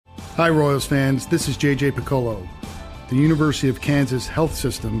Hi, Royals fans. This is J.J. Piccolo. The University of Kansas Health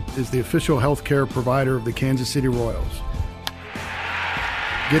System is the official health care provider of the Kansas City Royals.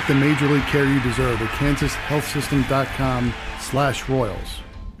 Get the major league care you deserve at kansashealthsystem.com/Royals.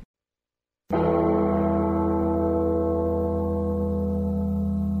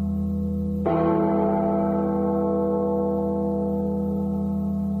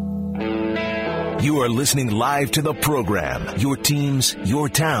 You are listening live to the program. Your teams, your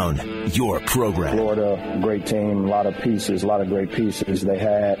town, your program. Florida, great team, a lot of great pieces they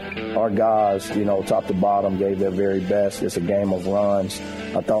had. Our guys, top to bottom, gave their very best. It's a game of runs.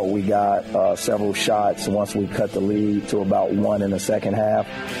 I thought we got several shots once we cut the lead to about 1 in the second half.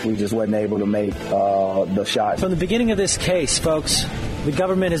 We just wasn't able to make the shots. From the beginning of this case, folks, the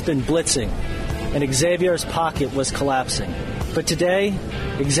government has been blitzing, and Xavier's pocket was collapsing. But today,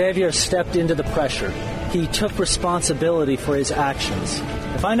 Xavier stepped into the pressure. He took responsibility for his actions.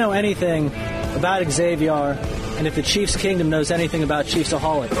 If I know anything about Xavier, and if the Chiefs Kingdom knows anything about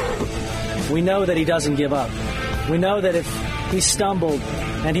Chiefsaholic, we know that he doesn't give up. We know that if he stumbled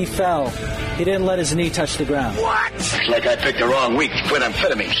and he fell, he didn't let his knee touch the ground. What? Looks like I picked the wrong week to quit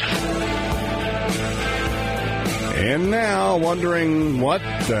amphetamines. And now, wondering what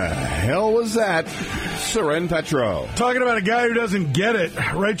the hell was that? Soren Petro. Talking about a guy who doesn't get it.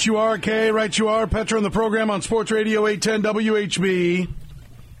 Right you are, Kay. Right you are. Petro on the program on Sports Radio 810 WHB.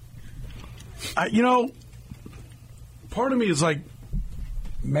 Part of me is like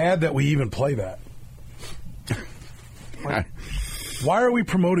mad that we even play that. Why are we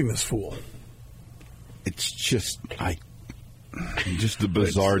promoting this fool? It's just the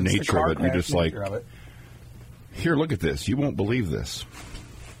bizarre nature of it. You're just like, here, look at this. You won't believe this.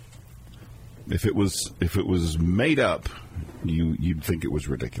 If it was made up, you'd think it was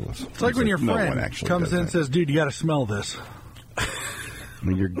ridiculous. It's like when your friend comes in and says, "Dude, you got to smell this." I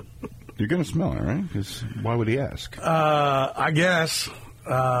mean, you're going to smell it, right? Because why would he ask? I guess.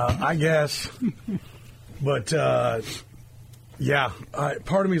 But part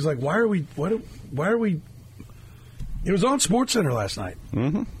of me is like, why are we? It was on SportsCenter last night.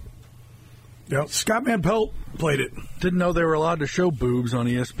 Mm-hmm. Scott Van Pelt played it. Didn't know they were allowed to show boobs on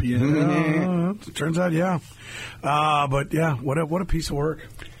ESPN. Turns out, yeah. But yeah, what a piece of work.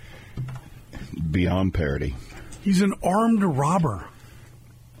 Beyond parody. He's an armed robber.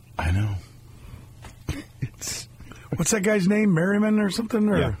 I know. What's that guy's name? Merriman or something?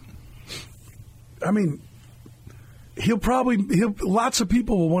 Yeah. I mean, lots of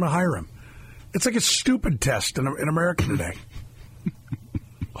people will want to hire him. It's like a stupid test in America today.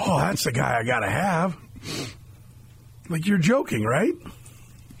 Oh, that's the guy I got to have. Like, you're joking, right?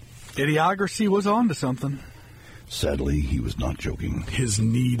 Idiocracy was on to something. Sadly, he was not joking. His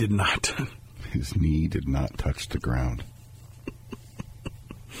knee did not. His knee did not touch the ground.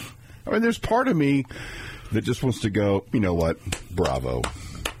 I mean, there's part of me that just wants to go, you know what? Bravo.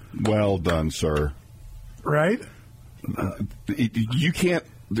 Well done, sir. Right? You can't,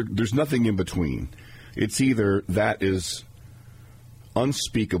 there's nothing in between. It's either that is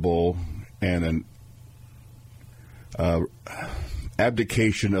unspeakable and an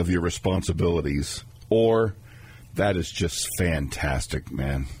abdication of your responsibilities, or that is just fantastic,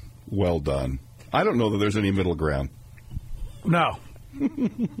 man. Well done. I don't know that there's any middle ground. No.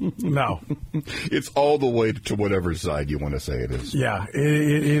 No. It's all the way to whatever side you want to say it is. Yeah, it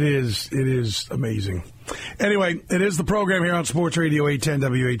is. It is amazing. Anyway, it is the program here on Sports Radio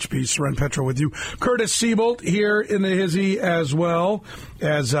 810 WHP. Soren Petro with you. Curtis Siebold here in the hizzy as well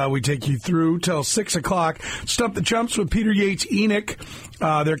as we take you through till 6 o'clock. Stump the Chumps with Peter Yates Enoch.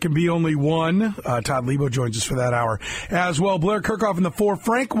 There can be only one. Todd Lebo joins us for that hour as well. Blair Kirchhoff in the 4.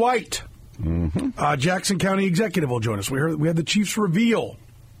 Frank White. Mm-hmm. Jackson County Executive will join us. We had the Chiefs reveal.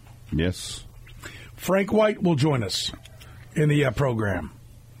 Yes. Frank White will join us in the program.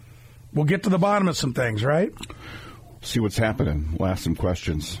 We'll get to the bottom of some things, right? See what's happening. We'll ask some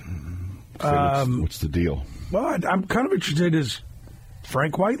questions. What's the deal? Well, I'm kind of interested. Is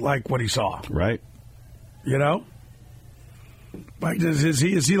Frank White like what he saw? Right. You know? Like, is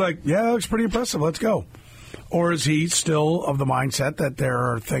he like, yeah, that looks pretty impressive. Let's go. Or is he still of the mindset that there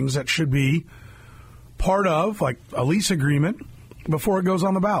are things that should be part of, like a lease agreement, before it goes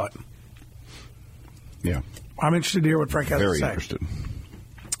on the ballot? Yeah. I'm interested to hear what Frank has to say. Very interested.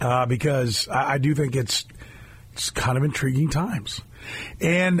 Because I do think it's kind of intriguing times.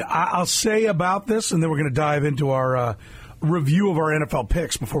 And I'll say about this, and then we're going to dive into our review of our NFL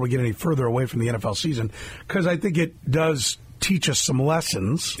picks before we get any further away from the NFL season, because I think it does teach us some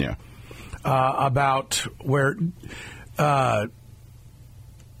lessons. Yeah. About where Herman,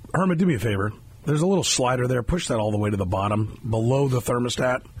 do me a favor. There's a little slider there. Push that all the way to the bottom, below the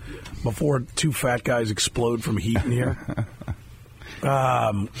thermostat, before two fat guys explode from heat in here.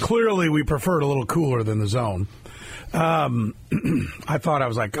 Clearly, we prefer it a little cooler than the zone. I thought, I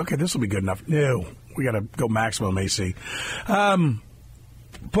was like, okay, this will be good enough. No, we got to go maximum AC.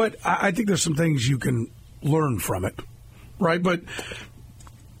 But I think there's some things you can learn from it, right? But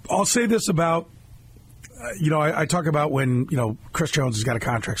I'll say this about, I talk about when, Chris Jones has got a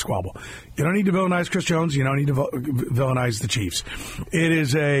contract squabble. You don't need to villainize Chris Jones. You don't need to villainize the Chiefs. It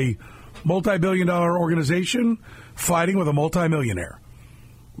is a multi-billion-dollar organization fighting with a multi-millionaire.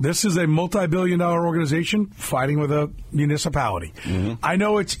 This is a multi-billion-dollar organization fighting with a municipality. Mm-hmm. I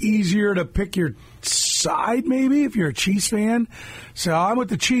know it's easier to pick your side, maybe, if you're a Chiefs fan. Say, I'm with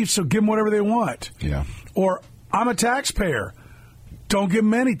the Chiefs, so give them whatever they want. Yeah. Or, I'm a taxpayer. Don't give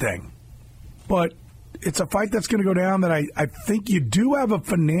them anything. But it's a fight that's going to go down that I think you do have a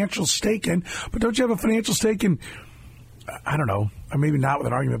financial stake in. But don't you have a financial stake in, I don't know, maybe not with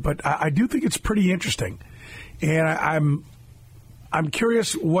an argument, but I do think it's pretty interesting. And I'm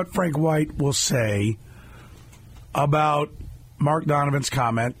curious what Frank White will say about Mark Donovan's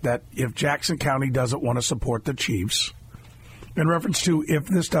comment that if Jackson County doesn't want to support the Chiefs, in reference to if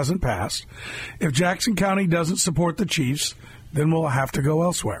this doesn't pass, if Jackson County doesn't support the Chiefs, then we'll have to go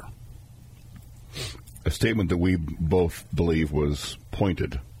elsewhere. A statement that we both believe was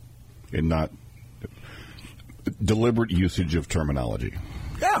pointed in not deliberate usage of terminology.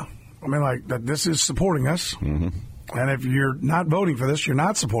 Yeah. I mean, like, that this is supporting us. Mm-hmm. And if you're not voting for this, you're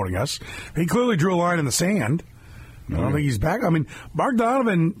not supporting us. He clearly drew a line in the sand. I don't think he's back. I mean, Mark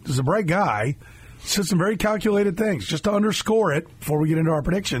Donovan is a bright guy. Said some very calculated things. Just to underscore it before we get into our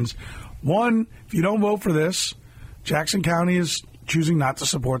predictions. One, if you don't vote for this, Jackson County is choosing not to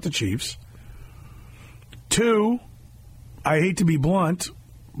support the Chiefs. Two, I hate to be blunt,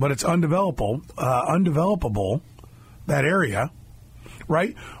 but it's undevelopable, that area,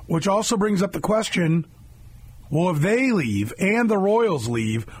 right? Which also brings up the question, well, if they leave and the Royals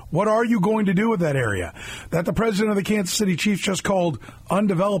leave, what are you going to do with that area that the president of the Kansas City Chiefs just called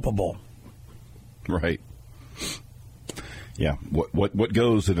undevelopable? Right. Yeah. What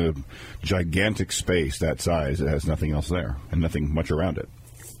goes in a gigantic space that size that has nothing else there and nothing much around it?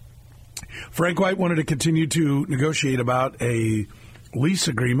 Frank White wanted to continue to negotiate about a lease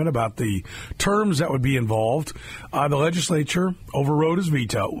agreement, about the terms that would be involved. The legislature overrode his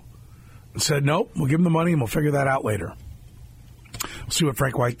veto and said, nope, we'll give him the money and we'll figure that out later. We'll see what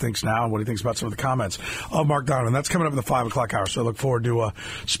Frank White thinks now and what he thinks about some of the comments of Mark Donovan. That's coming up in the 5 o'clock hour, so I look forward to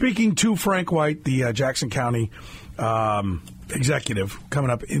speaking to Frank White, the Jackson County executive,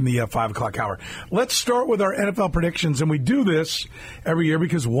 coming up in the 5 o'clock hour. Let's start with our NFL predictions, and we do this every year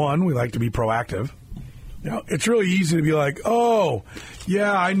because, one, we like to be proactive. It's really easy to be like, oh,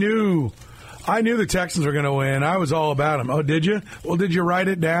 yeah, I knew the Texans were going to win. I was all about them. Oh, did you? Well, did you write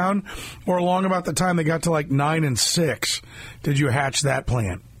it down? Or along about the time they got to like 9-6, did you hatch that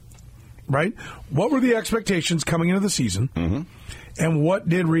plan? Right? What were the expectations coming into the season? Mm-hmm. And what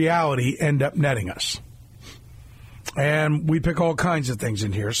did reality end up netting us? And we pick all kinds of things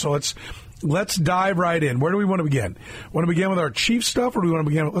in here. So let's dive right in. Where do we want to begin? Want to begin with our Chiefs stuff, or do we want to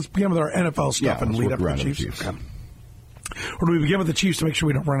begin? Let's begin with our NFL stuff and lead up to the Chiefs. Okay. Or do we begin with the Chiefs to make sure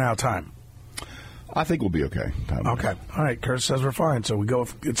we don't run out of time? I think we'll be okay. Okay. All right. Curtis says we're fine, so we go.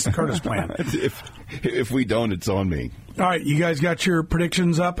 It's the Curtis plan. If we don't, it's on me. All right. You guys got your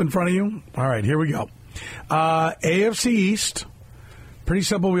predictions up in front of you? All right. Here we go. AFC East. Pretty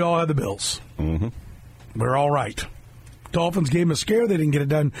simple. We all had the Bills. Mm-hmm. We're all right. Dolphins gave them a scare. They didn't get it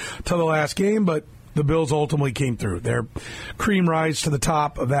done till the last game, but the Bills ultimately came through. Their cream rise to the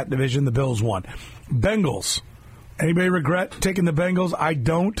top of that division. The Bills won. Bengals. Anybody regret taking the Bengals? I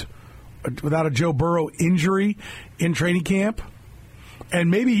don't. Without a Joe Burrow injury in training camp.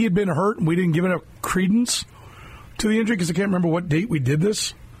 And maybe he had been hurt and we didn't give enough credence to the injury because I can't remember what date we did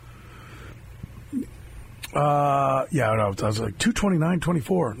this. I was like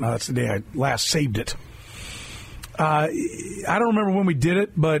 2/29/24. No, that's the day I last saved it. I don't remember when we did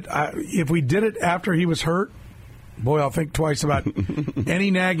it, but if we did it after he was hurt, boy, I'll think twice about any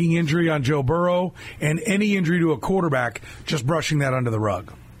nagging injury on Joe Burrow and any injury to a quarterback, just brushing that under the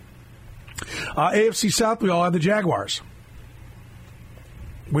rug. AFC South, we all had the Jaguars.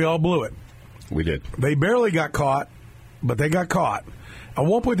 We all blew it. We did. They barely got caught, but they got caught. At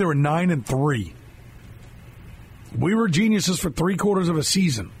one point, they were 9-3. We were geniuses for 3/4 of a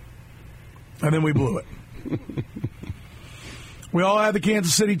season, and then we blew it. We all had the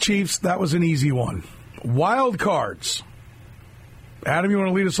Kansas City Chiefs. That was an easy one. Wild cards. Adam, you want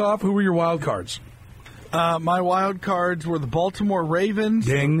to lead us off? Who were your wild cards? My wild cards were the Baltimore Ravens,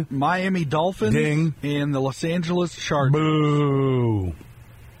 Ding. Miami Dolphins, Ding. and the Los Angeles Chargers. Boo.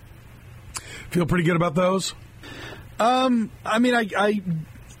 Feel pretty good about those? I mean,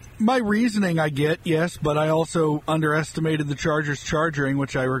 my reasoning I get, yes, but I also underestimated the Chargers charging,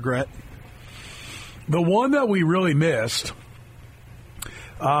 which I regret. The one that we really missed,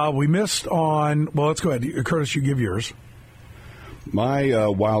 on, well, let's go ahead. Curtis, you give yours. My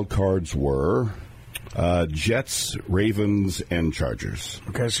wild cards were Jets, Ravens, and Chargers.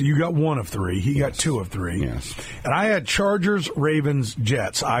 Okay, so you got 1 of 3. He got 2 of 3. Yes. And I had Chargers, Ravens,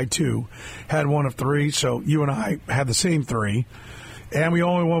 Jets. I, too, had 1 of 3, so you and I had the same 3. And the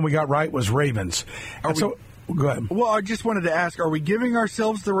only one we got right was Ravens. So, go ahead. Well, I just wanted to ask, are we giving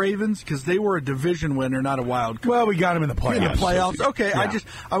ourselves the Ravens? Because they were a division winner, not a wild card. Well, we got them in the playoffs. In the playoffs? Okay, Yeah.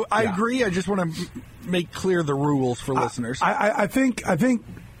 I agree. I just want to make clear the rules for listeners. I think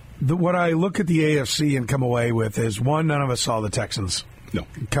what I look at the AFC and come away with is, one, none of us saw the Texans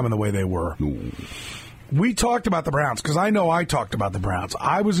coming the way they were. No. We talked about the Browns, because I know I talked about the Browns.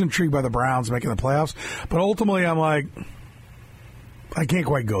 I was intrigued by the Browns making the playoffs, but ultimately I'm like, I can't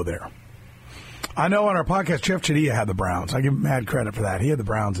quite go there. I know on our podcast, Jeff Chadilla had the Browns. I give him mad credit for that. He had the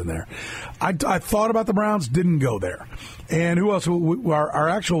Browns in there. I thought about the Browns, didn't go there. And who else? Our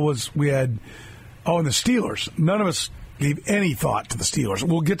actual was, we had, and the Steelers. None of us gave any thought to the Steelers.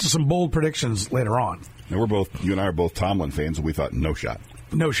 We'll get to some bold predictions later on. Now you and I are both Tomlin fans, and we thought no shot.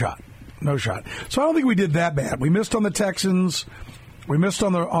 No shot. So I don't think we did that bad. We missed on the Texans. We missed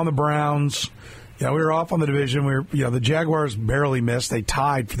on the Browns. We were off on the division. The Jaguars barely missed. They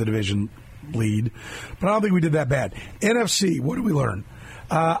tied for the division lead. But I don't think we did that bad. NFC, what did we learn?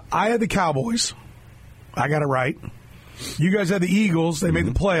 I had the Cowboys. I got it right. You guys had the Eagles. They made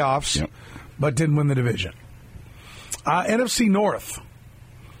the playoffs, but didn't win the division. NFC North.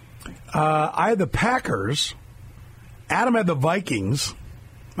 I had the Packers. Adam had the Vikings.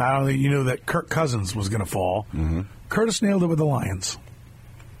 I don't think you knew that Kirk Cousins was going to fall. Mm-hmm. Curtis nailed it with the Lions.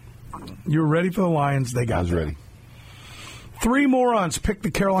 You were ready for the Lions. They got I was ready. 3 morons picked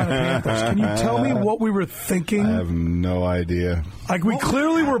the Carolina Panthers. Can you tell me what we were thinking? I have no idea. Like, we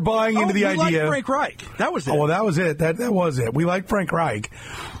clearly were buying into the idea. Frank Reich. That was it. Oh, well, that was it. That was it. We liked Frank Reich.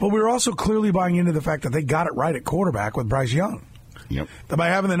 But we were also clearly buying into the fact that they got it right at quarterback with Bryce Young. Yep. That by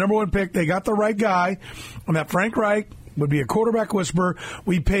having the number 1 pick, they got the right guy, and that Frank Reich would be a quarterback whisperer.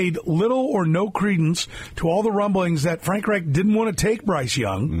 We paid little or no credence to all the rumblings that Frank Reich didn't want to take Bryce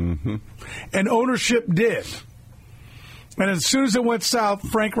Young, and ownership did. And as soon as it went south,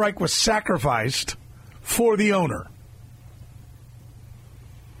 Frank Reich was sacrificed for the owner.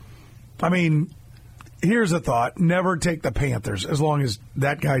 I mean, here's a thought. Never take the Panthers as long as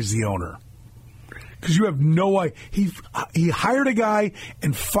that guy's the owner. Because you have no idea. He hired a guy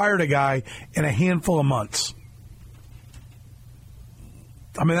and fired a guy in a handful of months.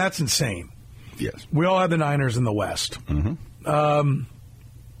 I mean, that's insane. Yes. We all had the Niners in the West. Mm-hmm.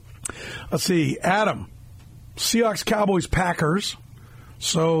 Let's see. Adam. Seahawks, Cowboys, Packers.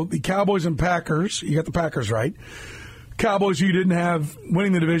 So the Cowboys and Packers, you got the Packers right. Cowboys, you didn't have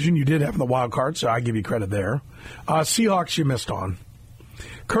winning the division. You did have in the wild card, so I give you credit there. Seahawks, you missed on.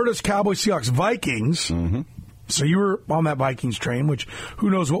 Curtis, Cowboys, Seahawks, Vikings. Mm-hmm. So you were on that Vikings train, which who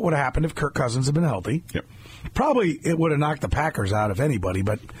knows what would have happened if Kirk Cousins had been healthy. Yep. Probably it would have knocked the Packers out, if anybody,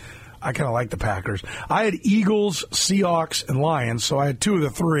 but I kind of like the Packers. I had Eagles, Seahawks, and Lions, so I had 2 of the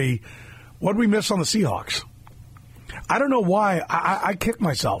 3. What did we miss on the Seahawks? I don't know why. I kicked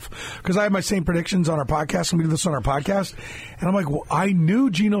myself because I had my same predictions on our podcast, and we did this on our podcast. And I'm like, well, I knew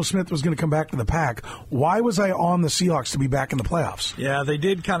Geno Smith was going to come back to the pack. Why was I on the Seahawks to be back in the playoffs? Yeah, they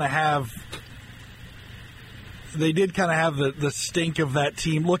did kind of have the stink of that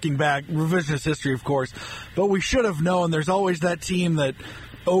team. Looking back, revisionist history, of course. But we should have known there's always that team that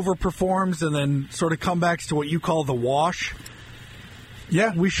overperforms and then sort of comebacks to what you call the wash.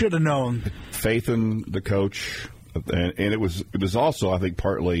 Yeah. We should have known. Faith in the coach. And it was also, I think,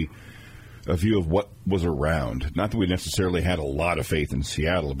 partly a view of what was around. Not that we necessarily had a lot of faith in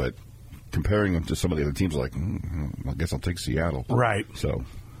Seattle, but comparing them to some of the other teams, like, I guess I'll take Seattle. Right. So,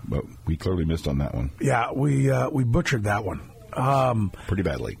 but we clearly missed on that one. Yeah, we butchered that one. Pretty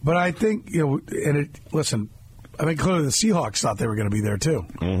badly. But I think, listen, I think clearly the Seahawks thought they were going to be there, too.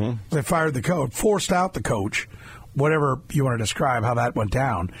 Mm-hmm. They fired the coach, forced out the coach, whatever you want to describe how that went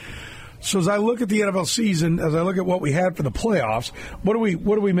down. So as I look at the NFL season, as I look at what we had for the playoffs, what do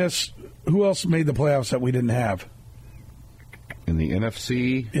we miss? Who else made the playoffs that we didn't have? In the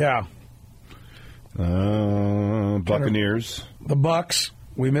NFC? Yeah. Buccaneers. The Bucs.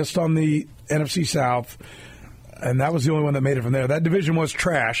 We missed on the NFC South, and that was the only one that made it from there. That division was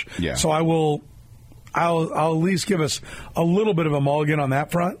trash. Yeah. So I will I'll at least give us a little bit of a mulligan on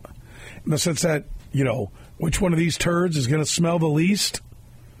that front, in the sense that, which one of these turds is going to smell the least?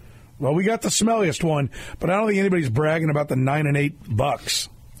 Well, we got the smelliest one, but I don't think anybody's bragging about the 9-8 Bucks.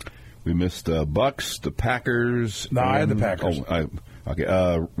 We missed the Bucks, the Packers. No, I had the Packers.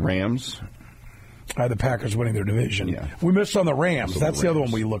 Rams. I had the Packers winning their division. Yeah. We missed on the Rams. That's the other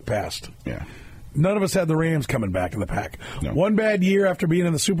one we looked past. Yeah. None of us had the Rams coming back in the pack. No. One bad year after being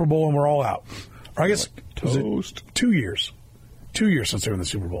in the Super Bowl, and we're all out. Or I guess toast. 2 years. 2 years since they were in the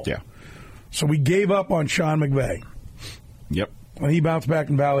Super Bowl. Yeah. So we gave up on Sean McVay. Yep. And he bounced back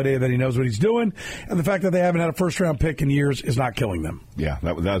and validated that he knows what he's doing. And the fact that they haven't had a first-round pick in years is not killing them. Yeah.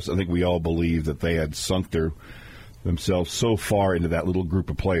 That was, I think we all believed that they had sunk themselves so far into that little group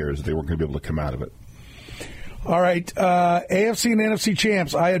of players that they weren't going to be able to come out of it. All right. AFC and NFC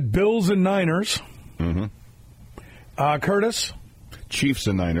champs. I had Bills and Niners. Mm-hmm. Curtis? Chiefs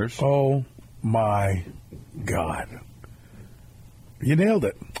and Niners. Oh, my God. You nailed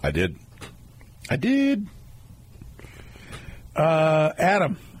it. I did.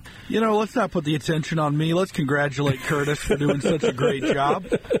 Adam? Let's not put the attention on me. Let's congratulate Curtis for doing such a great job.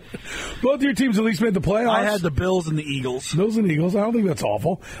 Both of your teams at least made the playoffs. I had the Bills and the Eagles. Bills and Eagles. I don't think that's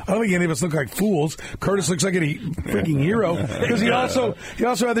awful. I don't think any of us look like fools. Curtis looks like a freaking hero because he also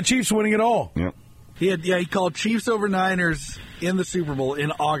had the Chiefs winning it all. Yep. He called Chiefs over Niners in the Super Bowl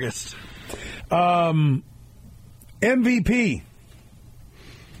in August. MVP.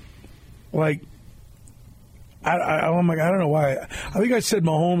 I don't know why. I think I said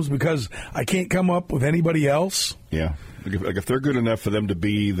Mahomes because I can't come up with anybody else. Yeah. If they're good enough for them to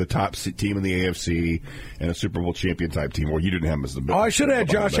be the top team in the AFC and a Super Bowl champion type team, or you didn't have them as the best. I should have had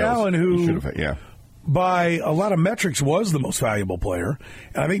Josh Allen, who by a lot of metrics was the most valuable player,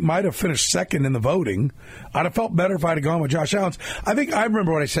 and I think might have finished second in the voting. I'd have felt better if I'd have gone with Josh Allen. I think I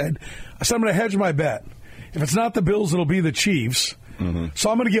remember what I said. I said I'm going to hedge my bet. If it's not the Bills, it'll be the Chiefs. Mm-hmm. So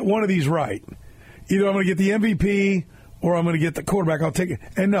I'm going to get one of these right. Either I'm going to get the MVP or I'm going to get the quarterback. I'll take it.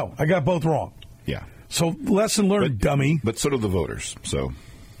 And no, I got both wrong. Yeah. So lesson learned, dummy. But so do the voters. So,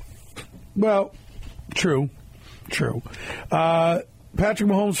 well, true. Patrick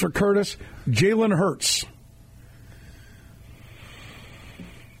Mahomes for Curtis. Jalen Hurts.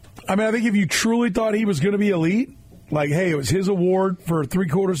 I mean, I think if you truly thought he was going to be elite, hey, it was his award for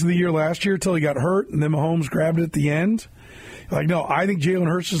 3/4 of the year last year until he got hurt, and then Mahomes grabbed it at the end. No, I think Jalen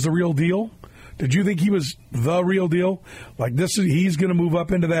Hurts is the real deal. Did you think he was the real deal? He's going to move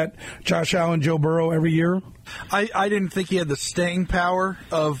up into that Josh Allen, Joe Burrow every year? I didn't think he had the staying power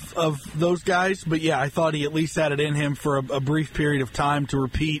of those guys, but yeah, I thought he at least had it in him for a brief period of time to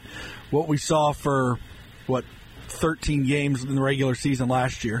repeat what we saw for, 13 games in the regular season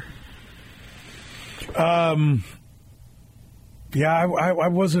last year. Yeah, I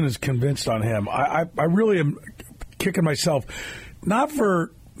wasn't as convinced on him. I really am kicking myself, not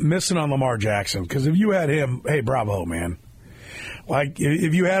for missing on Lamar Jackson, because if you had him, hey, bravo, man.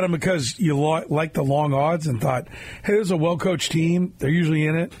 If you had him because you liked the long odds and thought, hey, there's a well-coached team, they're usually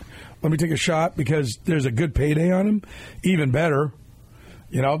in it, let me take a shot because there's a good payday on him, even better.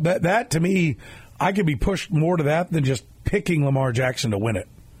 That to me, I could be pushed more to that than just picking Lamar Jackson to win it.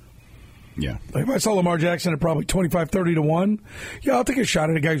 Yeah. If I saw Lamar Jackson at probably 25-30 to 1, yeah, I'll take a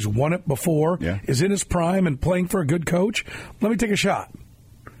shot at a guy who's won it before, is in his prime and playing for a good coach. Let me take a shot.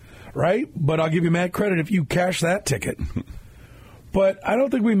 Right? But I'll give you mad credit if you cash that ticket. But I don't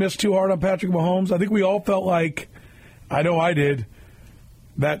think we missed too hard on Patrick Mahomes. I think we all felt like, I know I did,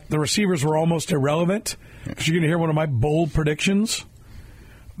 that the receivers were almost irrelevant. Because you're going to hear one of my bold predictions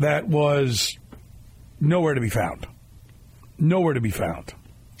that was nowhere to be found. Nowhere to be found.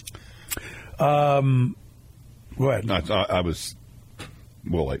 Go ahead. No, I was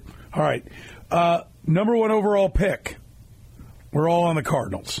late. All right. Number 1 overall pick. We're all on the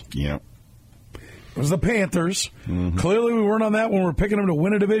Cardinals. Yeah. It was the Panthers. Mm-hmm. Clearly, we weren't on that when we were picking them to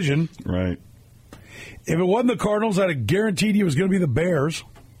win a division. Right. If it wasn't the Cardinals, I'd have guaranteed you it was going to be the Bears.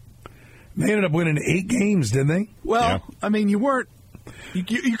 They ended up winning 8 games, didn't they? Well, I mean, you weren't.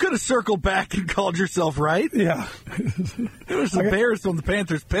 You could have circled back and called yourself right. Yeah. It was the Bears on the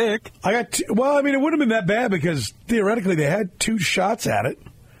Panthers pick. It wouldn't have been that bad because theoretically they had 2 shots at it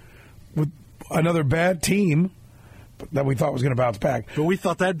with another bad team that we thought was going to bounce back. But we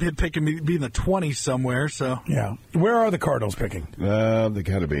thought that pick would be in the 20s somewhere. So yeah. Where are the Cardinals picking? They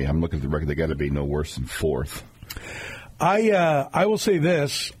got to be. I'm looking at the record. They got to be no worse than 4th. I will say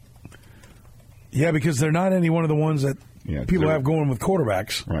this. Yeah, because they're not any one of the ones that people have going with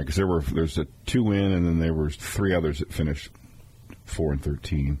quarterbacks. Right, because there's a 2 win, and then there were 3 others that finished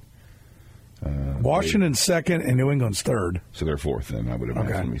 4-13. Washington's second and New England's third. So they're fourth then, I would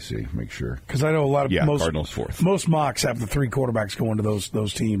imagine. Let me see, make sure. Because I know a lot of Cardinals fourth. Most mocks have the three quarterbacks going to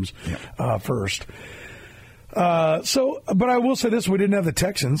those teams first. But I will say this: we didn't have the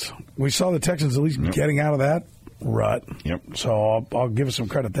Texans. We saw the Texans at least getting out of that rut. Yep. So I'll give us some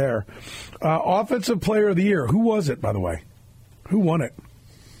credit there. Offensive Player of the Year. Who was it, by the way? Who won it?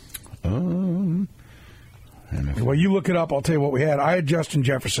 Well, you look it up. I'll tell you what we had. I had Justin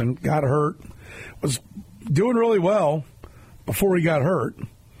Jefferson. Got hurt. Was doing really well before he got hurt.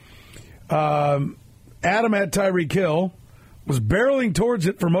 Adam had Tyreek Hill. Was barreling towards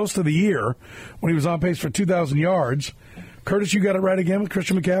it for most of the year when he was on pace for 2,000 yards. Curtis, you got it right again with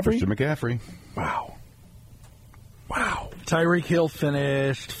Christian McCaffrey? Christian McCaffrey. Wow. Tyreek Hill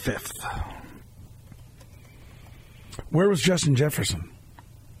finished fifth. Where was Justin Jefferson?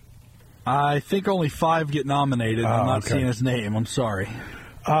 I think only 5 get nominated. I'm not seeing his name. I'm sorry.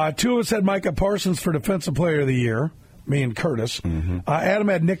 Two of us had Micah Parsons for Defensive Player of the Year, me and Curtis. Adam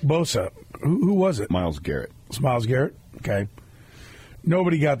had Nick Bosa. Who was it? Myles Garrett. It's Myles Garrett? Okay.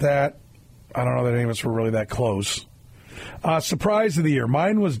 Nobody got that. I don't know that any of us were really that close. Surprise of the Year.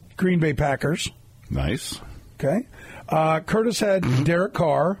 Mine was Green Bay Packers. Nice. Okay. Curtis had Derek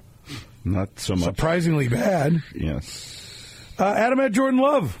Carr. Not so much. Surprisingly bad. Yes. Adam had Jordan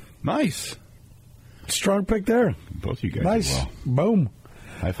Love. Nice. Strong pick there. Both you guys. Nice. Well. Boom.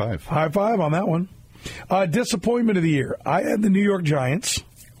 High five. High five on that one. Disappointment of the Year. I had the New York Giants.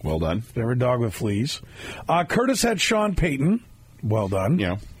 Well done. They're a dog with fleas. Curtis had Sean Payton. Well done.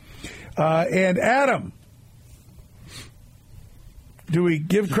 Yeah. And Adam. Do we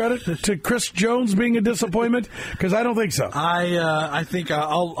give credit to Chris Jones being a disappointment? Because I don't think so. I think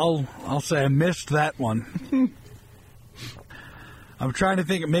I'll say I missed that one. I'm trying to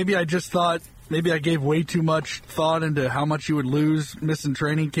think. Maybe I just thought. Maybe I gave way too much thought into how much you would lose missing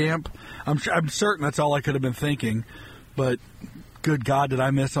training camp. I'm certain that's all I could have been thinking. But good God, did I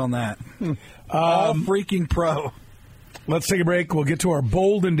miss on that? All freaking pro. Let's take a break. We'll get to our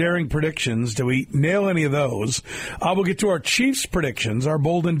bold and daring predictions. Do we nail any of those? We'll get to our Chiefs predictions, our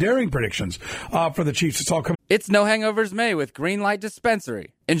bold and daring predictions for the Chiefs. It's all coming. It's No Hangovers May with Greenlight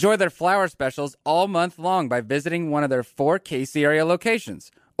Dispensary. Enjoy their flower specials all month long by visiting one of their 4 KC area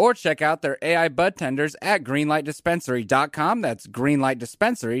locations. Or check out their AI bud tenders at greenlightdispensary.com. That's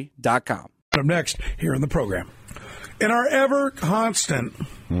greenlightdispensary.com. Up next here in the program. In our ever constant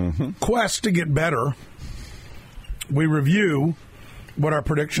quest to get better, we review what our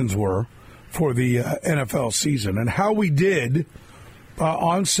predictions were for the NFL season and how we did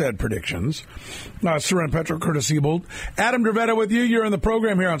on said predictions. Soren Petro, Curtis Siebold, Adam Dravetta with you. You're in the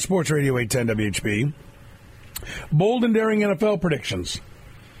program here on Sports Radio 810 WHB. Bold and daring NFL predictions.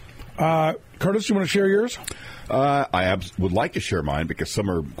 Curtis, you want to share yours? I would like to share mine because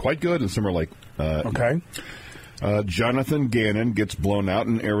some are quite good and some are like... okay. Jonathan Gannon gets blown out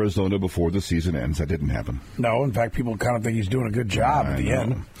in Arizona before the season ends. That didn't happen. No, in fact, people kind of think he's doing a good job at the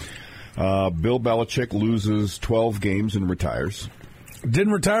end. Bill Belichick loses 12 games and retires.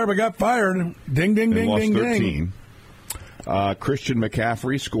 Didn't retire, but got fired. Ding, ding, ding, lost ding, 13. Christian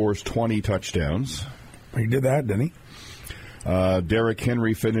McCaffrey scores 20 touchdowns. He did that, didn't he? Derrick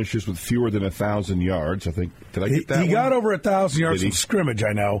Henry finishes with fewer than 1,000 yards. I think. Did I get that? He got over 1,000 yards from scrimmage.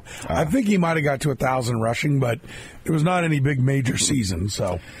 I know. I think he might have got to 1,000 rushing, but it was not any big major season.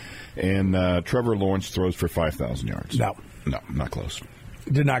 So, and Trevor Lawrence throws for 5,000 yards. No, not close.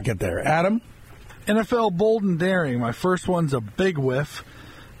 Did not get there. Adam, NFL bold and daring. My first one's a big whiff.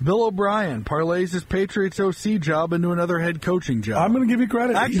 Bill O'Brien parlays his Patriots OC job into another head coaching job. I'm going to give you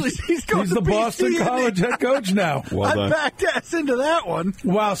credit. Actually, he's the Boston College head coach now. I backed ass into that one.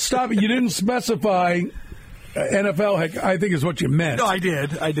 Wow, stop it. You didn't specify NFL head, I think is what you meant. No, I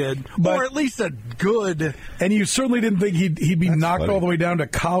did. But, or at least a good. And you certainly didn't think he'd be knocked all the way down to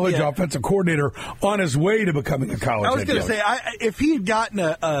college offensive coordinator on his way to becoming a college head coach. I was going to say, if he had gotten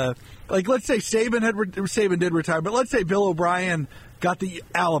let's say Saban did retire, but let's say Bill O'Brien got the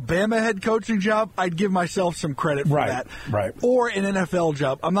Alabama head coaching job, I'd give myself some credit for that. Right. Or an NFL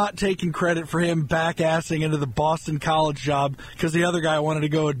job. I'm not taking credit for him back-assing into the Boston College job because the other guy wanted to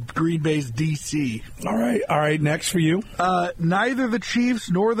go at Green Bay's D.C. All right. Next for you. Neither the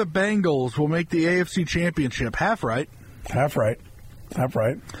Chiefs nor the Bengals will make the AFC Championship. Half right. All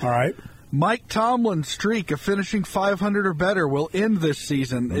right. Mike Tomlin's streak of finishing 500 or better will end this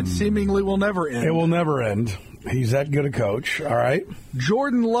season. It seemingly will never end. It will never end. He's that good a coach. All right.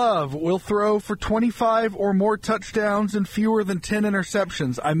 Jordan Love will throw for 25 or more touchdowns and fewer than 10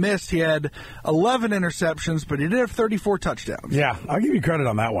 interceptions. I missed. He had 11 interceptions, but he did have 34 touchdowns. Yeah, I'll give you credit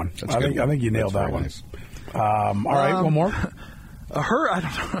on that one. I think you nailed that one. Nice. All right, one more. I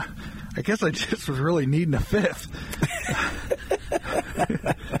don't know. I guess I just was really needing a fifth.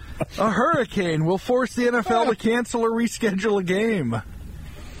 A hurricane will force the NFL to cancel or reschedule a game.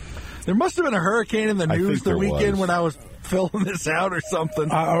 There must have been a hurricane in the news the weekend when I was filling this out or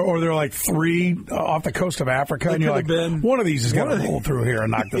something. Or there are like 3 off the coast of Africa, and you're like, one of these is going to roll through here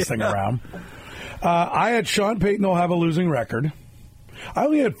and knock this thing around. I had Sean Payton will have a losing record. I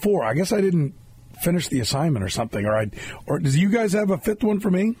only had 4. I guess I didn't finish the assignment or something. Or does you guys have a 5th one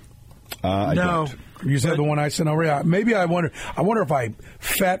for me? I don't. You said the one I sent over. Yeah, maybe I wonder if I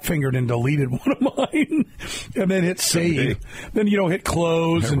fat fingered and deleted one of mine, and then hit save. Then hit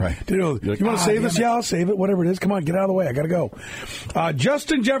close. And, right. You want to save this? Yeah, I'll save it. Whatever it is. Come on, get out of the way. I got to go.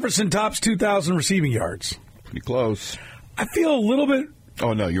 Justin Jefferson tops 2,000 receiving yards. Pretty close. I feel a little bit.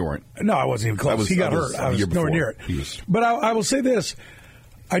 Oh no, you weren't. No, I wasn't even close. He got hurt. I was nowhere near it. But I will say this: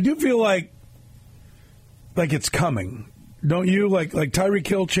 I do feel like it's coming. Don't you? Like Tyreek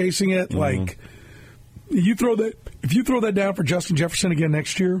Hill chasing it. Like if you throw that down for Justin Jefferson again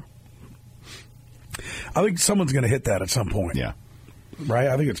next year, I think someone's going to hit that at some point. Yeah. Right?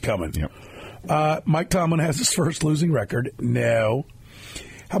 I think it's coming. Yep. Mike Tomlin has his first losing record. No.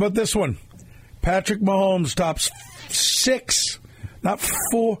 How about this one? Patrick Mahomes tops 6, not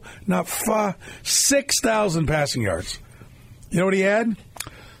 4, not 5, 6,000 passing yards. You know what he had?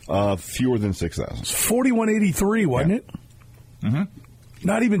 Fewer than 6,000. 4,183, wasn't it? Mm-hmm.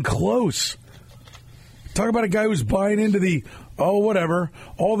 Not even close. Talk about a guy who's buying into the, whatever.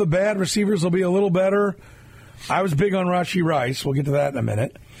 All the bad receivers will be a little better. I was big on Rashee Rice. We'll get to that in a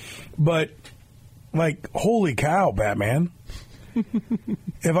minute. But, holy cow, Batman.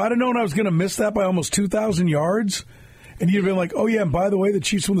 If I'd have known I was going to miss that by almost 2,000 yards, and you'd have been like, oh, yeah, and by the way, the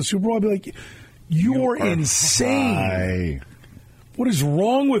Chiefs won the Super Bowl, I'd be like, you're insane. High. What is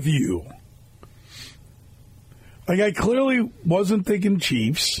wrong with you? I clearly wasn't thinking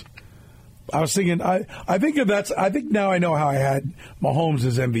Chiefs. I was thinking, I think now I know how I had Mahomes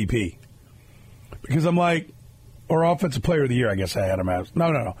as MVP. Because I'm like, or Offensive Player of the Year, I guess I had him as.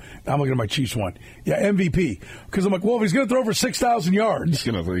 No. Now I'm looking at my Chiefs one. Yeah, MVP. Because I'm like, well, if he's going to throw for 6,000 yards, he's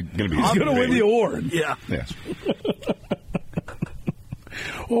going to win the award. Yeah. Yes.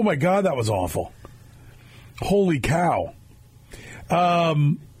 Oh, my God, that was awful. Holy cow.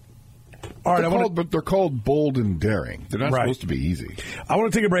 All right, but they're called bold and daring. They're not supposed to be easy. I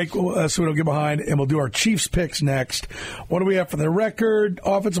want to take a break so we don't get behind, and we'll do our Chiefs picks next. What do we have for the record?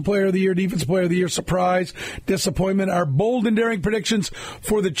 Offensive Player of the Year, Defensive Player of the Year, surprise, disappointment. Our bold and daring predictions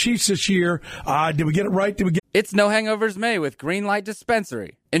for the Chiefs this year. Did we get it right? It's No Hangovers May with Greenlight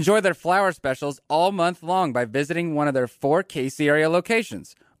Dispensary. Enjoy their flower specials all month long by visiting one of their 4 KC area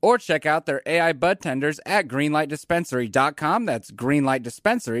locations. Or check out their AI bud tenders at greenlightdispensary.com. That's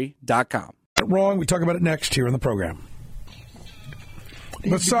greenlightdispensary.com. Wrong. We talk about it next here in the program.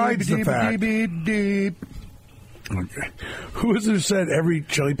 Besides the fact... Okay. Who is it who said every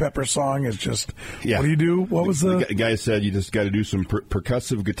Chili Pepper song is just... Yeah. What do you do? What was the... The guy said you just got to do some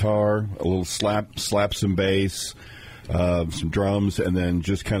percussive guitar, a little slap some bass, some drums, and then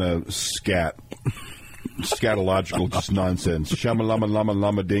just kind of scat. Scatological, just nonsense. Shama lama lama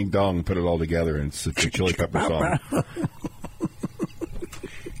lama ding dong. Put it all together, and it's a Chili Pepper song.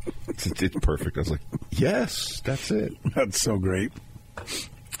 It's perfect. I was like, yes, that's it. That's so great.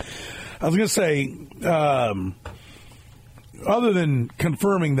 I was going to say, other than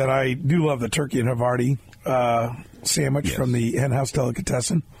confirming that I do love the turkey and Havarti sandwich from the Hen House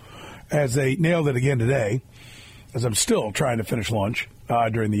Delicatessen, as they nailed it again today, as I'm still trying to finish lunch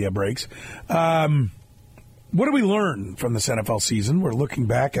during the breaks. What did we learn from this NFL season? We're looking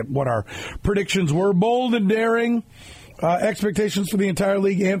back at what our predictions were. Bold and daring. Expectations for the entire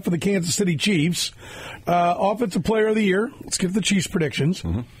league and for the Kansas City Chiefs. Offensive Player of the Year. Let's get to the Chiefs predictions.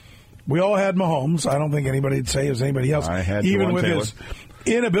 Mm-hmm. We all had Mahomes. I don't think anybody'd say it was anybody else. I had even Jawan with Taylor. His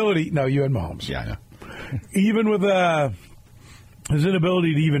inability. No, you had Mahomes. Yeah, I know. Even with his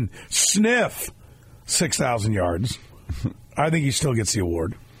inability to even sniff 6,000 yards, I think he still gets the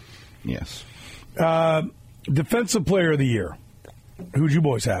award. Yes. Defensive Player of the Year. Who'd you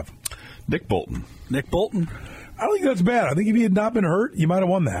boys have? Nick Bolton. Nick Bolton. I don't think that's bad. I think if he had not been hurt, you might have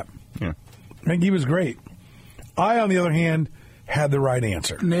won that. Yeah. I think he was great. I, on the other hand, had the right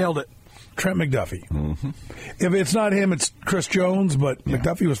answer. Nailed it. Trent McDuffie. Mm-hmm. If it's not him, it's Chris Jones, but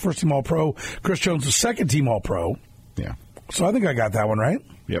McDuffie was first-team All-Pro. Chris Jones was second-team All-Pro. Yeah. So I think I got that one right.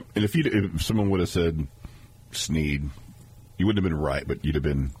 Yep. And if someone would have said Snead, you wouldn't have been right, but you'd have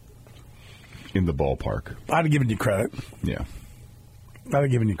been in the ballpark. I'd have given you credit. Yeah. I'd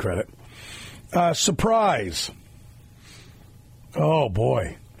have given you credit. Surprise. Oh,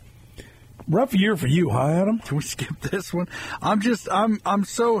 boy. Rough year for you, huh, Adam? Can we skip this one? I'm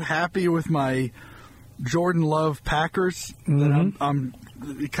so happy with my Jordan Love Packers that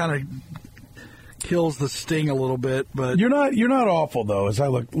it kind of kills the sting a little bit. But you're not awful though. As I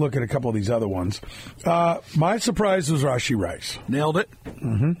look at a couple of these other ones, my surprise was Rashee Rice. Nailed it.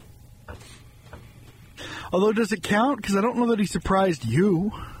 Mm-hmm. Although, does it count? Because I don't know that he surprised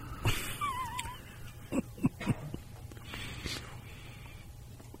you.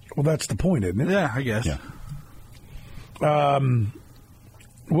 Well, that's the point, isn't it? Yeah, I guess. Yeah.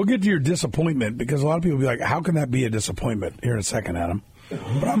 We'll get to your disappointment because a lot of people will be like, how can that be a disappointment? Here in a second, Adam.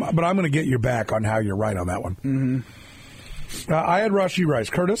 But I'm going to get your back on how you're right on that one. Mm-hmm. I had Rashee Rice.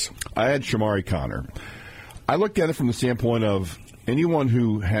 Curtis? I had Shamari Connor. I looked at it from the standpoint of anyone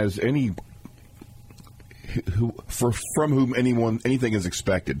who has from whom anything is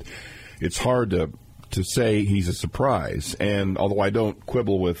expected. It's hard to say he's a surprise. And although I don't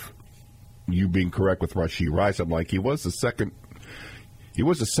quibble with you being correct with Rashee Rice, I'm like, he was a second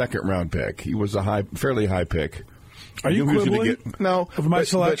round pick. He was a fairly high pick. Are you quibbling? No, of my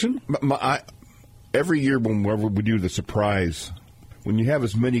selection? Every year whenever we do the surprise, when you have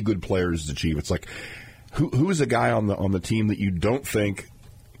as many good players as the Chiefs, it's like who is a guy on the team that you don't think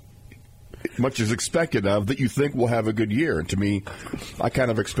much is expected of that you think will have a good year. And to me, I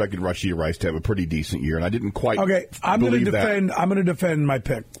kind of expected Rashee Rice to have a pretty decent year, and I didn't quite. Okay, I'm going to defend my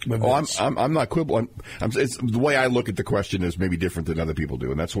pick. I'm not quibbling. It's the way I look at the question is maybe different than other people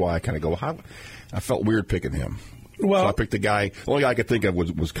do, and that's why I kind of go. I felt weird picking him. Well, so I picked the guy. The only guy I could think of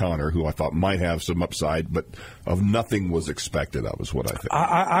was Connor, who I thought might have some upside, but of nothing was expected of, is what I think.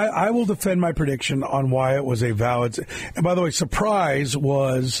 I will defend my prediction on why it was a valid. And by the way, surprise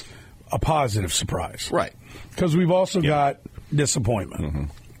was a positive surprise. Right. Because we've also got disappointment.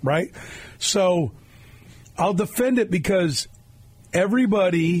 Right? So I'll defend it because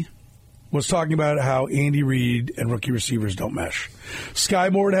everybody was talking about how Andy Reid and rookie receivers don't mesh. Sky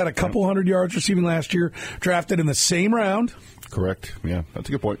Moore had a couple hundred yards receiving last year, drafted in the same round. Correct. Yeah, that's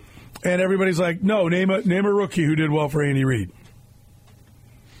a good point. And everybody's like, no, name a rookie who did well for Andy Reid.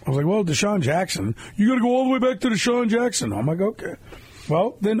 I was like, well, Deshaun Jackson. You got to go all the way back to Deshaun Jackson. I'm like, okay.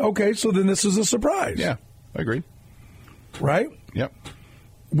 Well, then this is a surprise. Yeah, I agree. Right? Yep.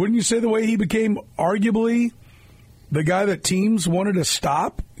 Wouldn't you say the way he became arguably the guy that teams wanted to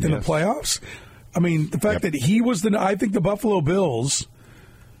stop in the playoffs? I mean, the fact that he was I think the Buffalo Bills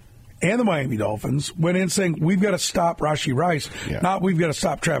and the Miami Dolphins went in saying, we've got to stop Rashee Rice, not we've got to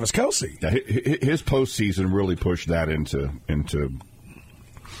stop Travis Kelce. Yeah, his postseason really pushed that into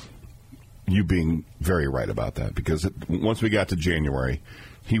you being very right about that, because once we got to January,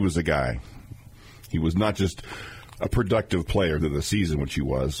 he was a guy. He was not just a productive player to the season, which he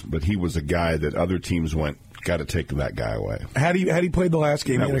was, but he was a guy that other teams went, got to take that guy away. Had he played the last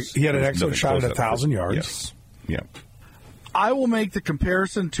game, he had an excellent shot at 1,000 yards. Yes. Yeah. I will make the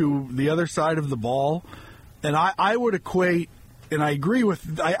comparison to the other side of the ball, and I would equate, and I agree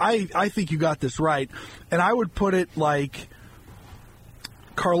with, I think you got this right, and I would put it like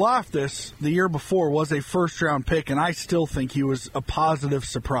Karlaftis the year before was a first-round pick, and I still think he was a positive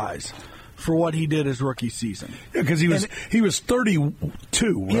surprise for what he did his rookie season. Yeah, because he was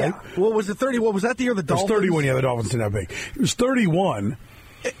 32, right? Yeah. What was it, 30? What was that the year the Dolphins? It was 31, the Dolphins didn't have big. He was 31.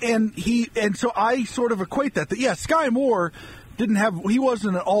 And so I sort of equate that. Sky Moore he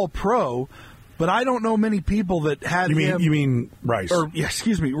wasn't an all-pro, but I don't know many people that had him. You mean Rice?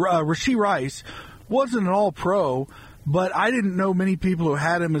 Rashee Rice wasn't an all-pro, but I didn't know many people who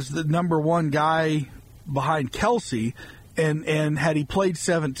had him as the number one guy behind Kelce. And had he played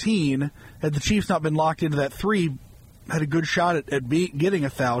 17, had the Chiefs not been locked into that 3, had a good shot at getting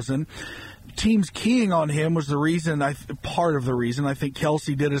 1,000. Teams keying on him was part of the reason I think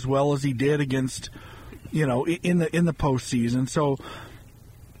Kelce did as well as he did against, in the postseason. So,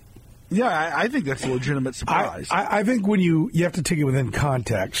 yeah, I think that's a legitimate surprise. I think when you have to take it within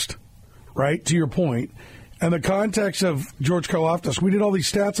context, right? To your point, and the context of George Karlaftis, we did all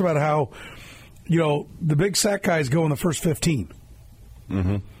these stats about how, the big sack guys go in the first 15.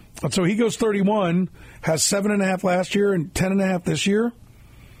 Mm-hmm. And so he goes 31, has 7.5 last year and 10.5 this year.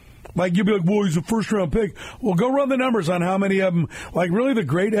 Like, you'd be like, well, he's a first-round pick. Well, go run the numbers on how many of them. Like, really, the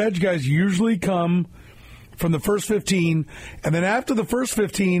great edge guys usually come from the first 15. And then after the first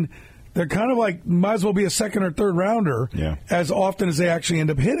 15, they're kind of like, might as well be a second or third rounder as often as they actually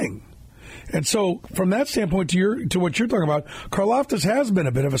end up hitting. And so, from that standpoint, to what you're talking about, Karlaftis has been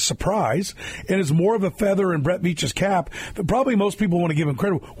a bit of a surprise and is more of a feather in Brett Veach's cap that probably most people want to give him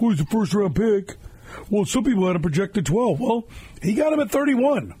credit. Well, he's a first-round pick. Well, some people had him projected 12. Well, he got him at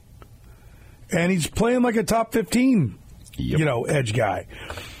 31. And he's playing like a top 15, edge guy.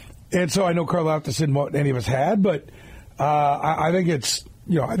 And so I know Karlaftis isn't what any of us had, but I think it's,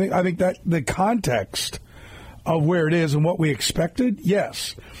 I think that the context of where it is and what we expected,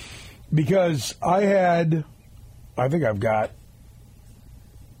 yes. Because I thought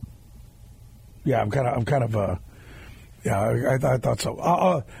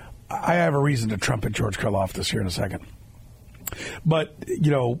so. I have a reason to trumpet George Karlaftis here in a second. But,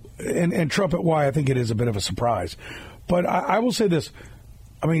 and trumpet why I think it is a bit of a surprise. But I will say this.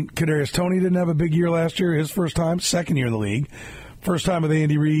 I mean, Kadarius Toney didn't have a big year last year, his first time, second year in the league. First time with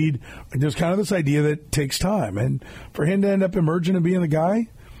Andy Reid. There's kind of this idea that it takes time. And for him to end up emerging and being the guy,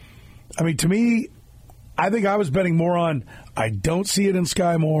 I mean, to me, I think I was betting more on I don't see it in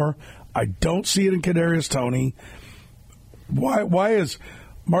Sky Moore. I don't see it in Kadarius Toney. Why is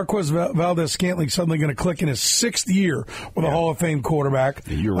Marquez Valdez-Scantling suddenly going to click in his 6th year with a Hall of Fame quarterback?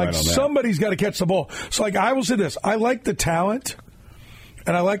 Yeah, you're right on that. Somebody's got to catch the ball. So, I will say this. I like the talent,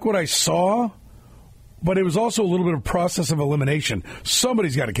 and I like what I saw, but it was also a little bit of process of elimination.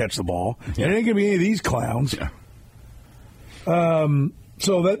 Somebody's got to catch the ball. Yeah. It ain't going to be any of these clowns. Yeah.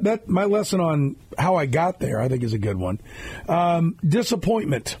 So that my lesson on how I got there, I think, is a good one.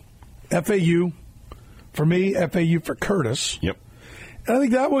 Disappointment. FAU for me, FAU for Curtis. Yep. And I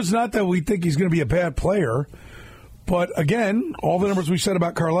think that was not that we think he's going to be a bad player, but again, all the numbers we said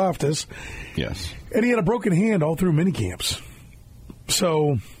about Karlaftis. Yes. And he had a broken hand all through minicamps.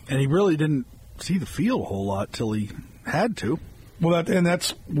 So, and he really didn't see the field a whole lot till he had to. Well,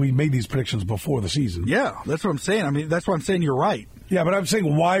 we made these predictions before the season. Yeah, that's what I'm saying. I mean, that's why I'm saying you're right. Yeah, but I'm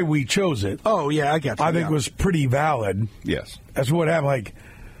saying why we chose it. Oh, yeah, I got you. I think was pretty valid. Yes. That's what happened.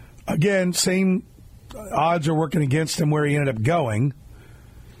 Again, same odds are working against him where he ended up going.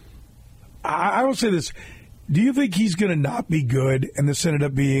 I will say this. Do you think he's going to not be good and this ended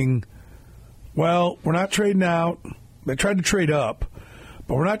up being, well, we're not trading out. They tried to trade up,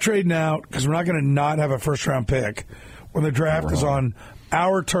 but we're not trading out because we're not going to not have a first-round pick when the draft is on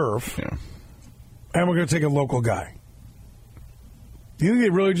our turf, and we're going to take a local guy. Do you think they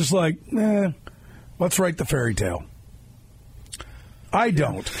really just let's write the fairy tale? I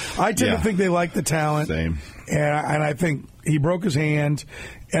don't. I tend to think they like the talent. Same. And I think he broke his hand.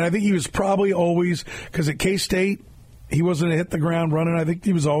 And I think he was probably always, because at K-State, he wasn't going to hit the ground running. I think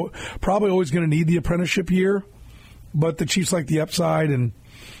he was probably always going to need the apprenticeship year. But the Chiefs like the upside. And,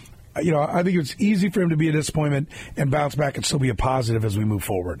 I think it's easy for him to be a disappointment and bounce back and still be a positive as we move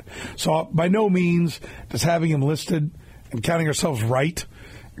forward. So by no means does having him listed and counting ourselves right,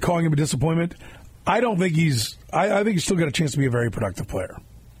 calling him a disappointment, I don't think I think he's still got a chance to be a very productive player.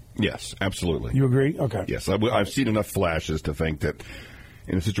 Yes, absolutely. You agree? Okay. Yes, I've seen enough flashes to think that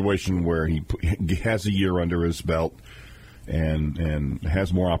in a situation where he has a year under his belt and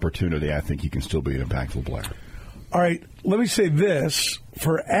has more opportunity, I think he can still be an impactful player. All right, let me say this.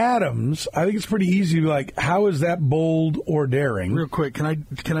 For Adams, I think it's pretty easy to be like, how is that bold or daring? Real quick, can I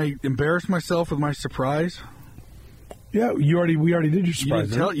embarrass myself with my surprise? Yeah, we already did your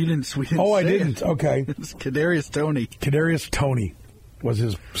surprise. You didn't. I didn't. Okay. It's Kadarius Toney. Kadarius Toney was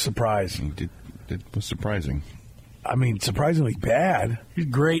his surprise. It was surprising. I mean, surprisingly bad. He's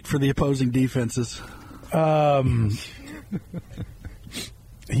great for the opposing defenses.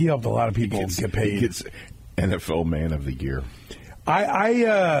 He helped a lot of people get paid. He gets NFL Man of the Year.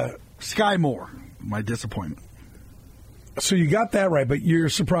 Sky Moore, my disappointment. So you got that right, but you're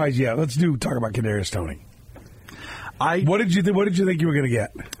surprised. Yeah, let's talk about Kadarius Toney. What did you think you were going to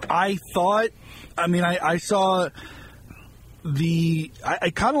get? I thought. I mean, I saw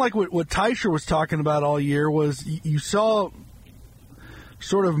I kind of like what Teicher was talking about all year. Was you saw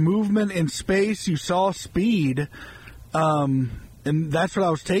sort of movement in space, you saw speed, and that's what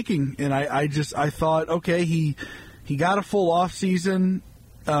I was taking. And I thought, okay, he got a full off season.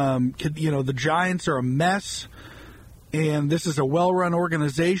 The Giants are a mess, and this is a well-run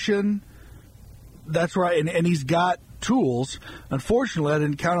organization. That's right, and he's got tools. Unfortunately, I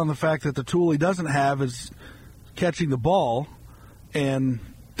didn't count on the fact that the tool he doesn't have is catching the ball, and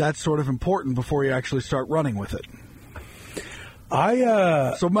that's sort of important before you actually start running with it.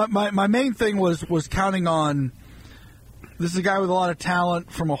 So my main thing was counting on. This is a guy with a lot of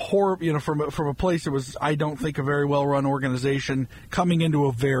talent from from a place that was, I don't think, a very well run organization coming into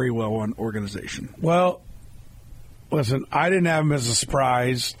a very well run organization. Well, listen, I didn't have him as a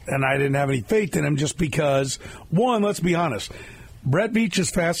surprise, and I didn't have any faith in him just because, one, let's be honest, Brett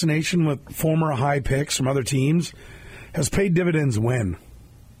Veach's fascination with former high picks from other teams has paid dividends when.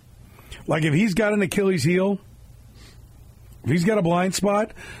 Like, if he's got an Achilles heel, if he's got a blind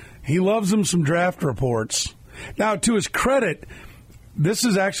spot, he loves him some draft reports. Now, to his credit, this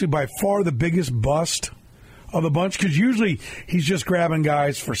is actually by far the biggest bust of the bunch? Because usually he's just grabbing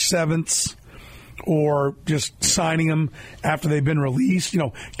guys for sevenths or just signing them after they've been released.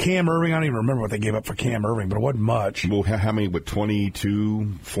 Cam Irving, I don't even remember what they gave up for Cam Irving, but it wasn't much. Well, how many,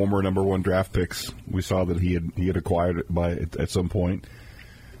 22 former number one draft picks we saw that he had acquired at some point?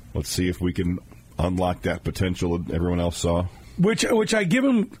 Let's see if we can unlock that potential that everyone else saw. Which I give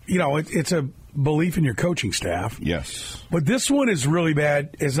him, it's a belief in your coaching staff. Yes. But this one is really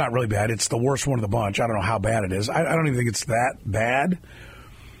bad. It's not really bad. It's the worst one of the bunch. I don't know how bad it is. I don't even think it's that bad.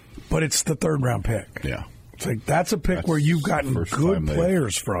 But it's the third-round pick. Yeah. It's like that's a pick where you've gotten good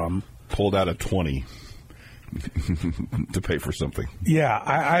players from. Pulled out a 20 to pay for something.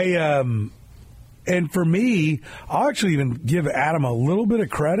 Yeah. And for me, I'll actually even give Adam a little bit of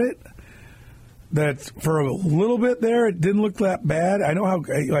credit. That for a little bit there, it didn't look that bad. I know how,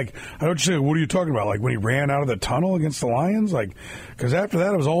 I don't say, what are you talking about? Like when he ran out of the tunnel against the Lions? Because after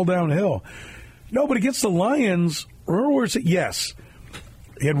that, it was all downhill. No, but against the Lions, remember where it's at? Yes.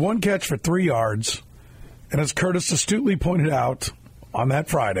 He had one catch for 3 yards. And as Curtis astutely pointed out on that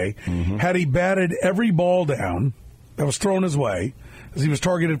Friday, had he batted every ball down that was thrown his way, as he was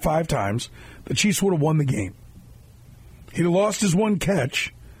targeted 5 times, the Chiefs would have won the game. He'd have lost his one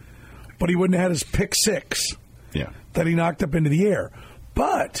catch, but he wouldn't have had his pick 6 that he knocked up into the air.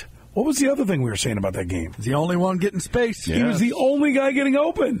 But what was the other thing we were saying about that game? The only one getting space. He was the only guy getting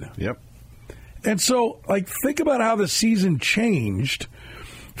open. Yep. And so, think about how the season changed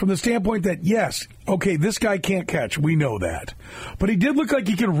from the standpoint that, yes, okay, this guy can't catch. We know that. But he did look like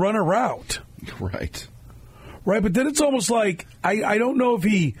he could run a route. Right. Right, but then it's almost like, I don't know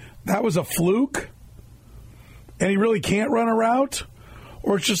if that was a fluke and he really can't run a route.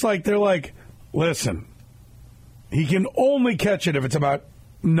 Or it's just like they're like, listen, he can only catch it if it's about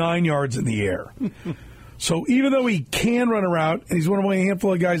 9 yards in the air. So even though he can run a route, and he's one of a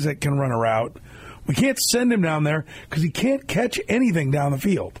handful of guys that can run a route, we can't send him down there because he can't catch anything down the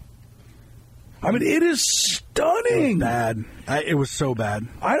field. I mean, it is stunning. It was bad. It was so bad.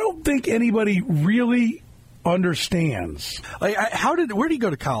 I don't think anybody really understands. Where did he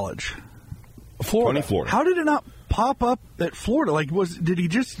go to college? Florida. Florida. How did it not pop up at Florida? Did he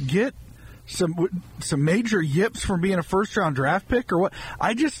just get some major yips from being a first-round draft pick or what?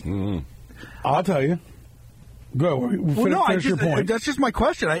 I'll tell you. Go. Finish your point. That's just my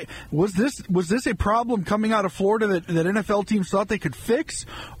question. Was this a problem coming out of Florida that NFL teams thought they could fix,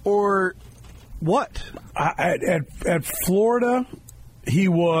 or what? At Florida, he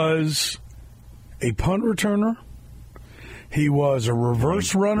was a punt returner. He was a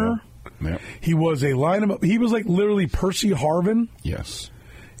reverse runner. Yeah. He was a line-up. He was like literally Percy Harvin. Yes.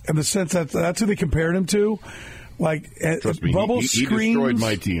 In the sense that that's who they compared him to. Trust me, bubble he screens. destroyed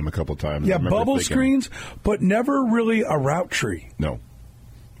my team a couple times. Yeah, bubble screens, but never really a route tree. No.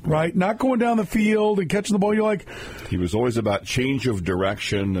 Right? Not going down the field and catching the ball. You're like... He was always about change of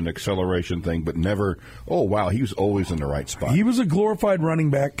direction and acceleration thing, but never, oh, wow, he was always in the right spot. He was a glorified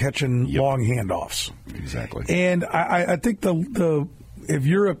running back catching long handoffs. Exactly. And I think if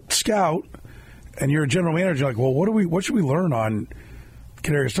you're a scout and you're a general manager, you're like, well, what should we learn on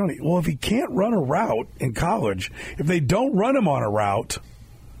Kadarius Toney? Well, if he can't run a route in college, if they don't run him on a route,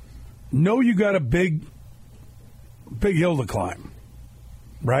 know you got a big hill to climb,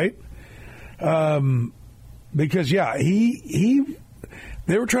 right? Because they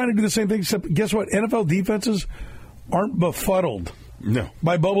were trying to do the same thing. Except guess what? NFL defenses aren't befuddled. No.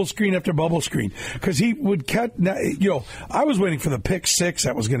 By bubble screen after bubble screen. Because he would cut, I was waiting for the pick 6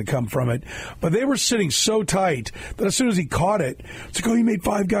 that was going to come from it, but they were sitting so tight that as soon as he caught it, it's like, he made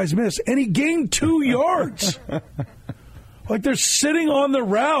 5 guys miss. And he gained 2 yards. Like they're sitting on the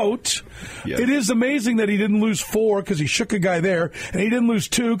route. Yes. It is amazing that he didn't lose 4 because he shook a guy there, and he didn't lose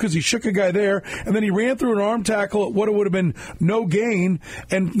 2 because he shook a guy there, and then he ran through an arm tackle at what it would have been no gain,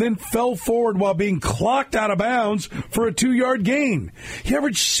 and then fell forward while being clocked out of bounds for a 2-yard gain. He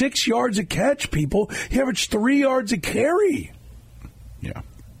averaged 6 yards a catch, people. He averaged 3 yards a carry. Yeah.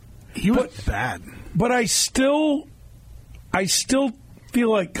 He was bad. But I still feel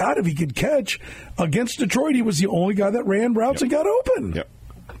like, God, if he could catch against Detroit, he was the only guy that ran routes and got open. Yep.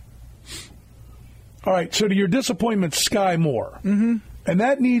 All right, so to your disappointment, Sky Moore. Mm-hmm. And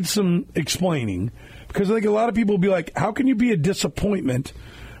that needs some explaining, because I think a lot of people will be like, how can you be a disappointment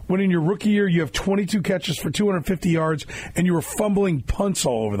when in your rookie year you have 22 catches for 250 yards and you were fumbling punts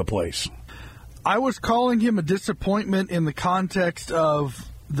all over the place? I was calling him a disappointment in the context of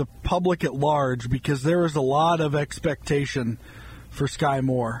the public at large, because there was a lot of expectation for Sky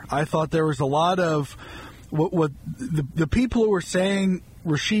Moore. I thought there was a lot of what the people who were saying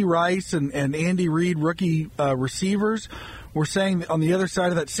Rashee Rice and Andy Reid, rookie receivers, were saying on the other side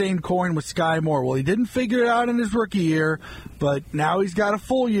of that same coin was Sky Moore. Well, he didn't figure it out in his rookie year, but now he's got a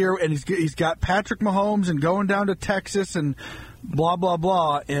full year, and he's got Patrick Mahomes and going down to Texas and blah, blah,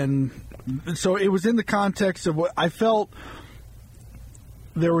 blah. And so it was in the context of what I felt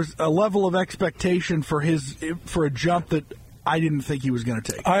there was a level of expectation for a jump that I didn't think he was going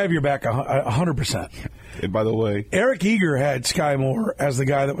to take. I have your back 100%. And by the way, Eric Eager had Sky Moore as the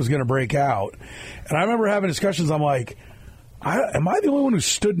guy that was going to break out. And I remember having discussions. I'm like, am I the only one who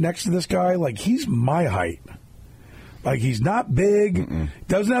stood next to this guy? Like, he's my height. Like, he's not big,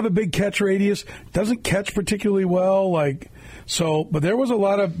 doesn't have a big catch radius, doesn't catch particularly well. But there was a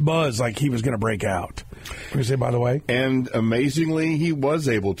lot of buzz like he was going to break out. What do you say, by the way? And amazingly, he was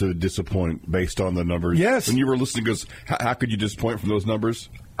able to disappoint based on the numbers. Yes. When you were listening, goes, how could you disappoint from those numbers?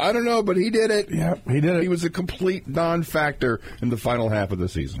 I don't know, but he did it. Yeah, he did it. He was a complete non-factor in the final half of the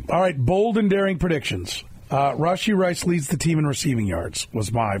season. All right, bold and daring predictions. Rashee Rice leads the team in receiving yards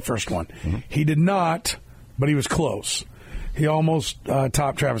was my first one. Mm-hmm. He did not, but he was close. He almost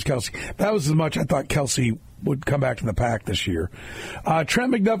topped Travis Kelce. That was as much I thought Kelce would come back to the pack this year.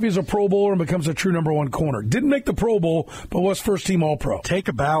 Trent McDuffie is a Pro Bowler and becomes a true number one corner. Didn't make the Pro Bowl, but was first-team All-Pro. Take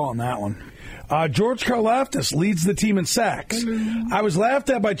a bow on that one. George Karlaftis leads the team in sacks. Mm-hmm. I was laughed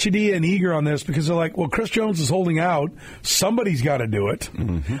at by Chidilla and Eager on this because they're like, well, Chris Jones is holding out. Somebody's got to do it.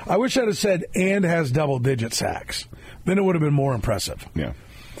 Mm-hmm. I wish I'd have said, and has double-digit sacks. Then it would have been more impressive. Yeah.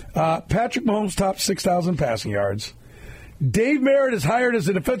 Patrick Mahomes topped 6,000 passing yards. Dave Merritt is hired as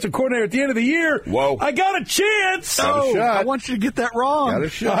a defensive coordinator at the end of the year. Whoa. I got a chance. Got a shot. I want you to get that wrong. Got a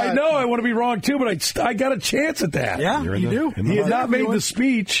shot. I know. I want to be wrong, too, but I got a chance at that. Yeah, you do. He had not made the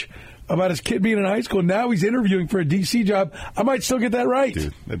speech about his kid being in high school. Now he's interviewing for a DC job. I might still get that right.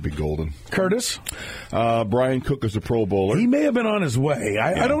 Dude, that'd be golden. Curtis? Brian Cook is a Pro Bowler. He may have been on his way.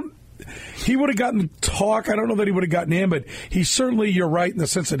 I don't... He would have gotten talk. I don't know that he would have gotten in, but he certainly, you're right in the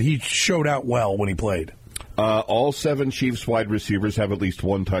sense that he showed out well when he played. All 7 Chiefs wide receivers have at least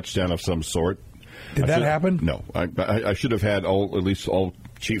one touchdown of some sort. Did that happen? No. I should have had all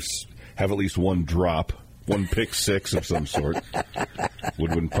Chiefs have at least one drop, one pick six of some sort. Would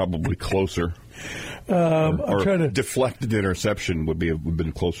have been probably closer. Or deflected interception would have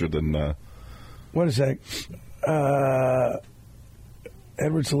been closer than... What is that?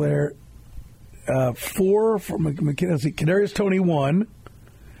 Edwards-Helaire, 4 for McKinney. Kadarius Toney 1.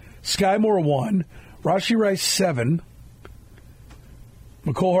 Sky Moore 1. Rashee Rice 7.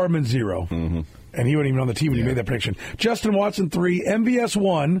 McCole Hardman 0. Mm-hmm. And he wasn't even on the team when he made that prediction. Justin Watson 3. MVS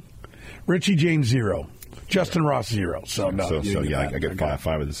 1. Richie James 0. Justin Ross 0. So I get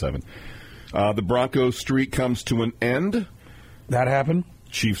 5 of the 7. The Broncos streak comes to an end. That happened?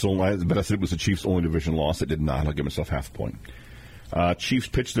 Chiefs only, but I said it was the Chiefs' only division loss. It did not. I'll give myself half a point. Chiefs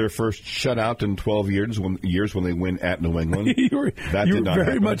pitched their first shutout in 12 years when they win at New England. you were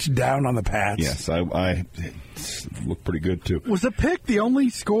very much down on the Pats. Yes, I looked pretty good, too. Was the pick the only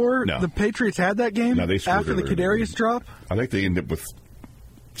score the Patriots had that game? No, they scored after the Kadarius drop? I think they ended up with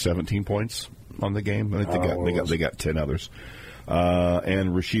 17 points on the game. I think they got 10 others.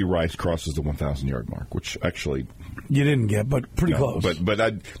 And Rashee Rice crosses the 1,000-yard mark, which actually... You didn't get, but pretty close. But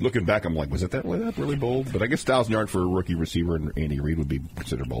looking back, I'm like, was that really bold? But I guess 1,000-yard for a rookie receiver and Andy Reid would be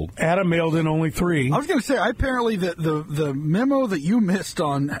considered bold. Adam mailed in only 3. I was going to say, apparently the memo that you missed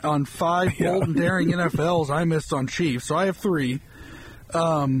on 5 bold and daring NFLs, I missed on Chiefs, so I have 3.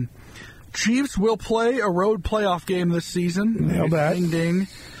 Chiefs will play a road playoff game this season. Nailed that. Ding, ding.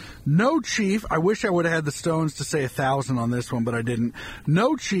 No Chief, I wish I would have had the Stones to say 1,000 on this one, but I didn't.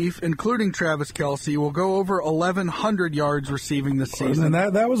 No Chief, including Travis Kelce, will go over 1,100 yards receiving this season.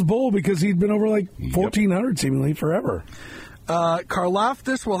 And that was bold because he'd been over 1,400 seemingly forever.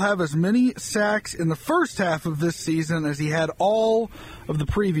 Karlaftis will have as many sacks in the first half of this season as he had all of the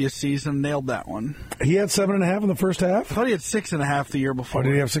previous season. Nailed that one. He had 7.5 in the first half? I thought he had 6.5 the year before. Oh,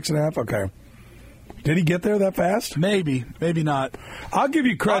 did he have 6.5? Okay. Did he get there that fast? Maybe not. I'll give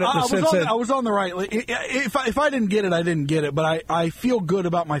you credit. I was on the right. If I didn't get it, I didn't get it. But I feel good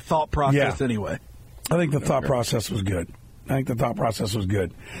about my thought process anyway. I think the thought process was good.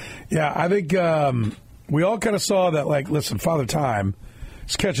 Yeah, I think we all kind of saw that. Listen, Father Time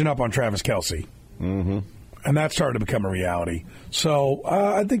is catching up on Travis Kelce, and that started to become a reality. So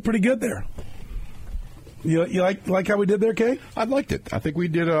I think pretty good there. You like how we did there, Kay? I liked it. I think we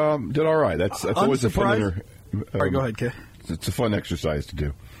did all right. That's always a fun. All right, go ahead, Kay. It's a fun exercise to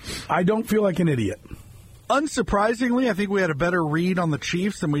do. I don't feel like an idiot. Unsurprisingly, I think we had a better read on the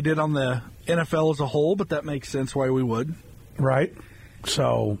Chiefs than we did on the NFL as a whole, but that makes sense why we would. Right.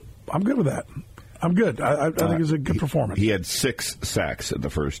 So I'm good with that. I'm good. I think it was a good performance. He had 6 sacks in the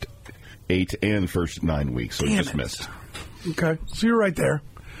first 8 and first 9 weeks, so he just missed. Okay, so you're right there.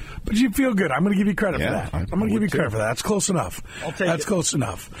 But you feel good. I'm going to give you credit for that. I'm going to give you credit for that. That's close enough. That's close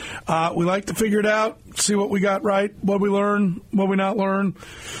enough. We like to figure it out, see what we got right, what we learn, what we not learn.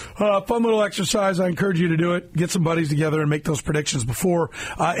 Fun little exercise. I encourage you to do it. Get some buddies together and make those predictions before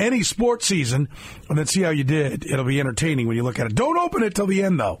any sports season, and then see how you did. It'll be entertaining when you look at it. Don't open it till the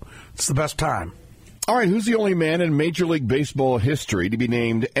end, though. It's the best time. All right, who's the only man in Major League Baseball history to be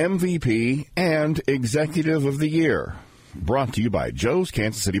named MVP and Executive of the Year? Brought to you by Joe's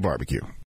Kansas City Barbecue.